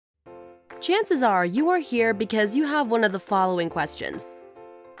Chances are you are here because you have one of the following questions.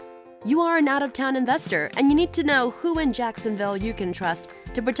 You are an out-of-town investor and you need to know who in Jacksonville you can trust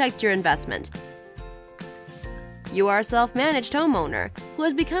to protect your investment. You are a self-managed homeowner who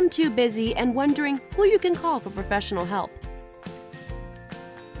has become too busy and wondering who you can call for professional help.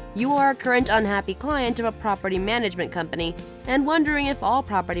 You are a current unhappy client of a property management company and wondering if all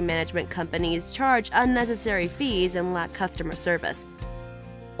property management companies charge unnecessary fees and lack customer service.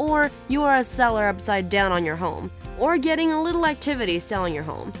 Or you are a seller upside down on your home, or getting a little activity selling your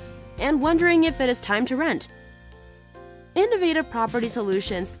home, and wondering if it is time to rent. Innovative Property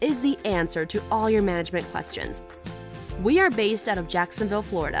Solutions is the answer to all your management questions. We are based out of Jacksonville,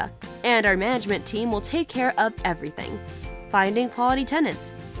 Florida, and our management team will take care of everything: finding quality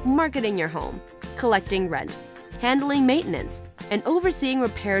tenants, marketing your home, collecting rent, handling maintenance, and overseeing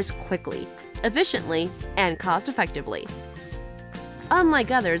repairs quickly, efficiently, and cost-effectively.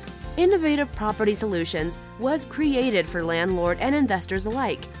 Unlike others, Innovative Property Solutions was created for landlord and investors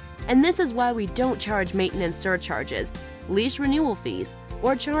alike, and this is why we don't charge maintenance surcharges, lease renewal fees,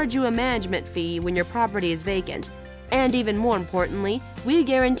 or charge you a management fee when your property is vacant. And even more importantly, we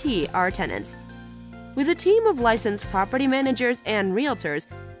guarantee our tenants. With a team of licensed property managers and realtors,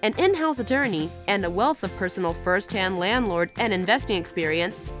 an in-house attorney, and a wealth of personal first-hand landlord and investing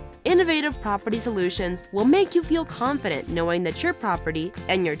experience, Innovative Property Solutions will make you feel confident knowing that your property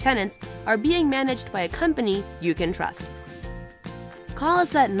and your tenants are being managed by a company you can trust. Call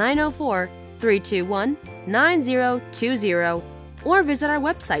us at 904-321-9020 or visit our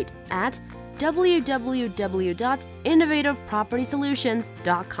website at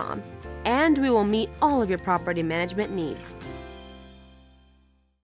www.innovativepropertysolutions.com, and we will meet all of your property management needs.